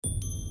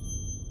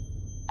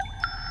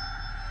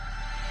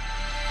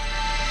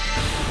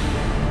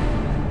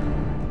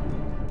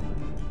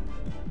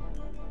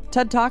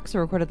TED Talks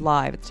are recorded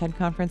live at the TED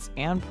Conference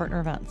and partner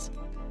events.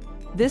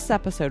 This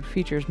episode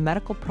features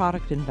medical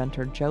product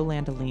inventor Joe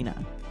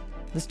Landolina.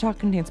 This talk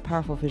contains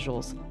powerful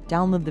visuals.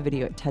 Download the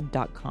video at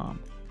TED.com.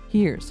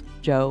 Here's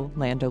Joe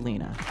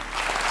Landolina.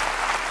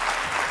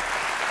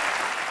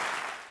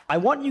 I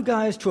want you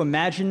guys to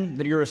imagine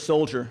that you're a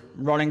soldier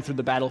running through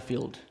the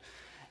battlefield.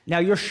 Now,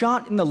 you're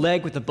shot in the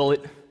leg with a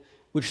bullet,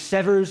 which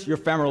severs your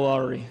femoral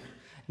artery.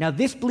 Now,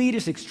 this bleed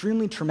is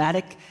extremely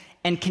traumatic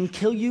and can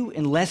kill you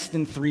in less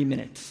than 3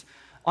 minutes.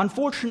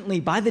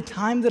 Unfortunately, by the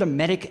time that a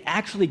medic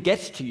actually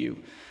gets to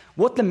you,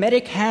 what the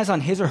medic has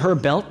on his or her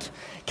belt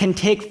can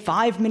take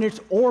 5 minutes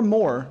or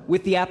more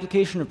with the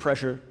application of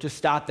pressure to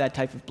stop that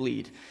type of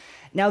bleed.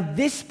 Now,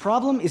 this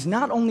problem is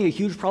not only a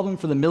huge problem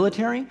for the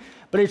military,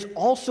 but it's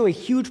also a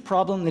huge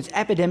problem that's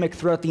epidemic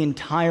throughout the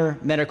entire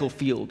medical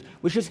field,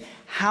 which is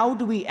how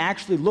do we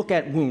actually look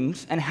at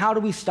wounds and how do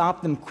we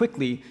stop them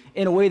quickly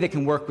in a way that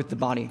can work with the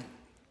body?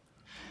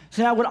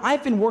 So now what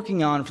I've been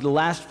working on for the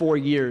last 4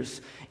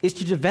 years is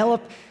to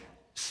develop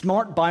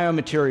smart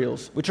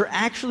biomaterials, which are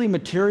actually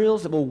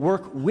materials that will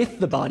work with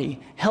the body,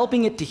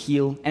 helping it to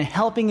heal and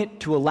helping it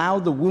to allow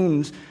the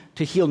wounds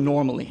to heal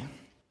normally.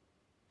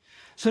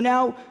 So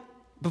now,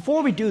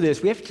 before we do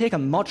this, we have to take a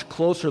much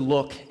closer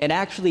look at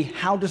actually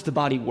how does the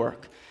body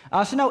work.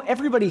 So now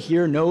everybody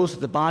here knows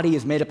that the body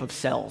is made up of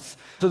cells.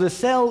 So the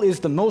cell is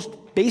the most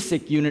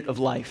basic unit of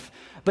life,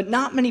 but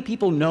not many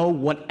people know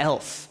what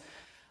else.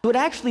 So it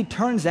actually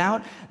turns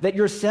out that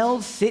your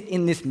cells sit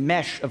in this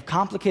mesh of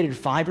complicated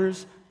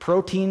fibers,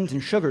 proteins,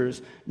 and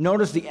sugars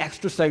known as the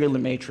extracellular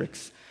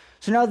matrix.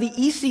 So now the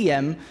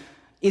ECM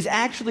is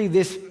actually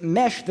this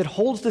mesh that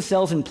holds the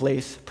cells in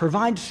place,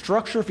 provides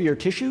structure for your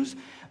tissues,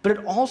 but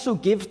it also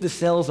gives the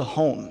cells a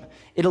home.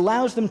 It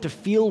allows them to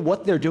feel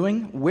what they're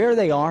doing, where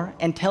they are,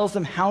 and tells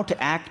them how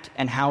to act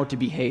and how to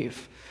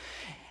behave.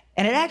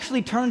 And it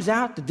actually turns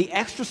out that the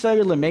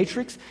extracellular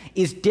matrix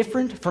is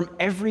different from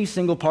every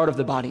single part of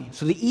the body.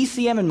 So the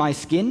ECM in my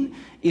skin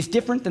is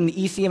different than the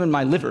ECM in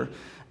my liver.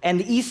 And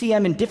the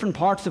ECM in different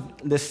parts of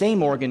the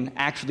same organ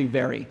actually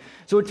vary.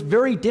 So it's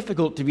very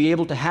difficult to be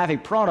able to have a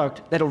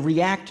product that'll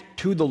react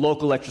to the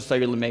local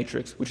extracellular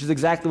matrix, which is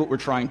exactly what we're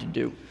trying to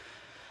do.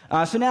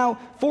 So now,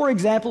 for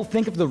example,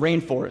 think of the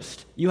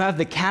rainforest. You have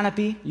the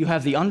canopy, you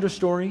have the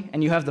understory,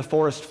 and you have the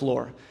forest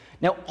floor.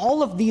 Now,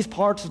 all of these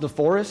parts of the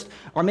forest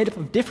are made up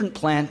of different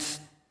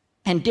plants,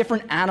 and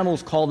different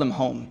animals call them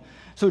home.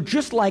 So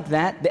just like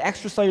that, the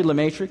extracellular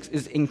matrix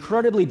is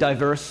incredibly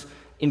diverse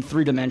in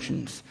 3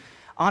 dimensions.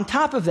 On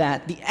top of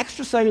that, the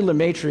extracellular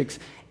matrix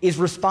is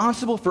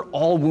responsible for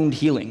all wound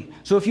healing.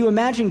 So if you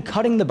imagine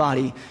cutting the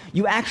body,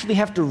 you actually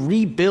have to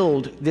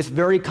rebuild this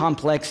very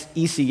complex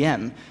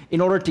ECM in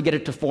order to get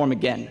it to form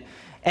again.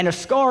 And a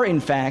scar, in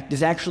fact,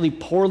 is actually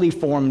poorly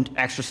formed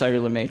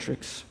extracellular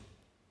matrix.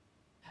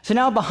 So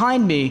now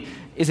behind me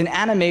is an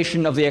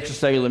animation of the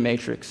extracellular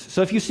matrix.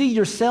 So if you see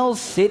your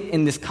cells sit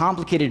in this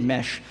complicated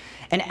mesh,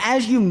 and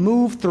as you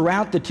move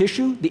throughout the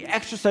tissue, the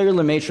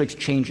extracellular matrix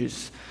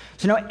changes.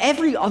 So now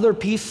every other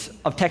piece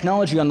of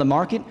technology on the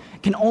market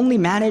can only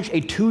manage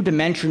a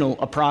 2-dimensional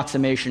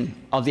approximation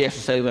of the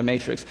extracellular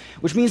matrix,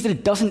 which means that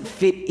it doesn't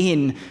fit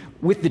in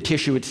with the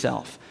tissue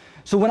itself.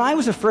 So when I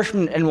was a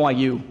freshman at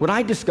NYU, what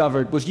I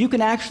discovered was you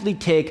can actually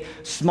take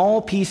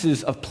small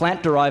pieces of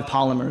plant-derived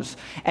polymers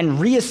and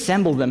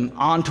reassemble them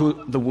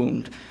onto the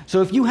wound.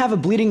 So if you have a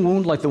bleeding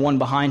wound like the one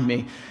behind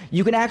me,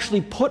 you can actually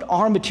put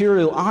our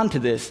material onto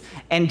this,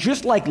 and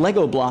just like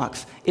Lego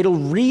blocks, it'll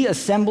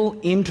reassemble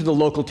into the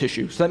local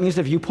tissue. So that means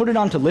if you put it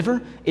onto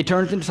liver, it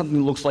turns into something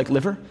that looks like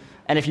liver,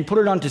 and if you put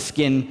it onto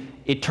skin,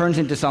 it turns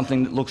into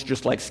something that looks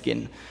just like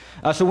skin.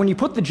 So when you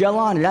put the gel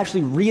on, it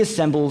actually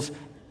reassembles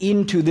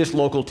into this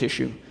local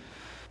tissue.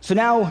 So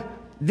now,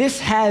 this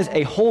has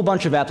a whole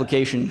bunch of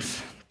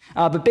applications,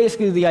 but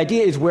basically the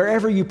idea is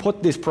wherever you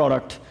put this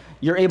product,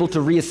 you're able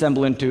to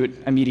reassemble into it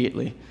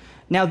immediately.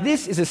 Now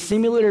this is a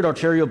simulated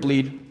arterial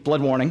bleed,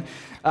 blood warning,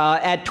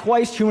 at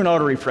twice human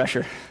artery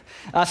pressure.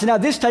 So now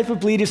this type of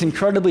bleed is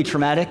incredibly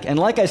traumatic, and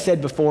like I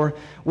said before,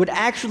 would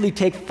actually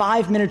take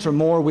 5 minutes or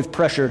more with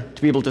pressure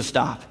to be able to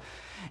stop.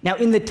 Now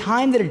in the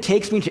time that it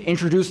takes me to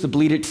introduce the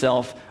bleed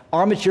itself,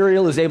 our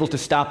material is able to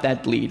stop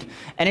that bleed.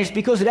 And it's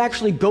because it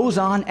actually goes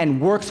on and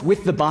works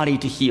with the body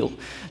to heal.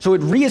 So it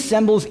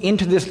reassembles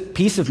into this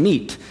piece of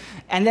meat,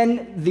 and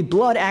then the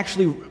blood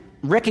actually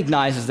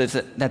recognizes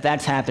that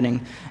that's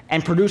happening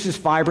and produces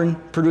fibrin,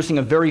 producing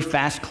a very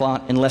fast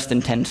clot in less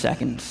than 10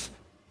 seconds.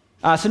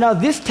 So now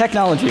this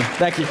technology,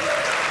 thank you.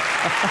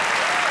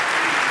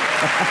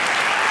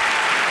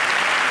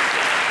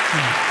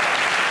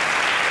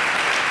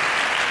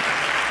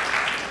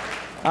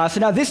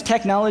 So now this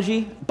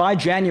technology, by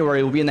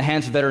January, will be in the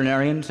hands of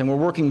veterinarians, and we're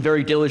working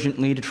very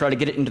diligently to try to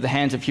get it into the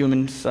hands of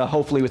humans,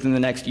 hopefully within the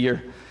next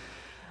year.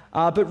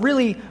 But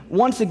really,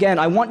 once again,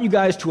 I want you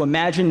guys to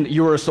imagine that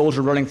you're a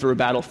soldier running through a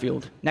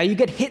battlefield. Now you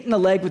get hit in the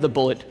leg with a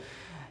bullet,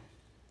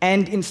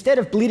 and instead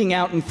of bleeding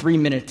out in 3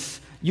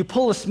 minutes, you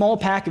pull a small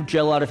pack of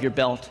gel out of your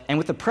belt, and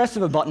with the press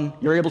of a button,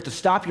 you're able to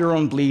stop your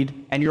own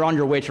bleed, and you're on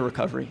your way to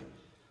recovery.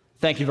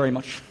 Thank you very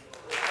much.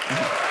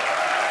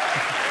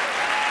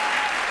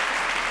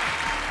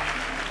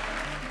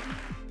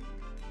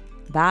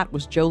 That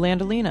was Joe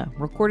Landolina,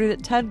 recorded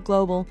at TED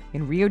Global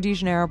in Rio de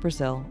Janeiro,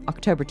 Brazil,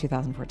 October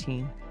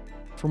 2014.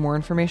 For more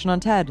information on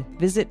TED,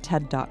 visit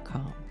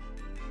TED.com.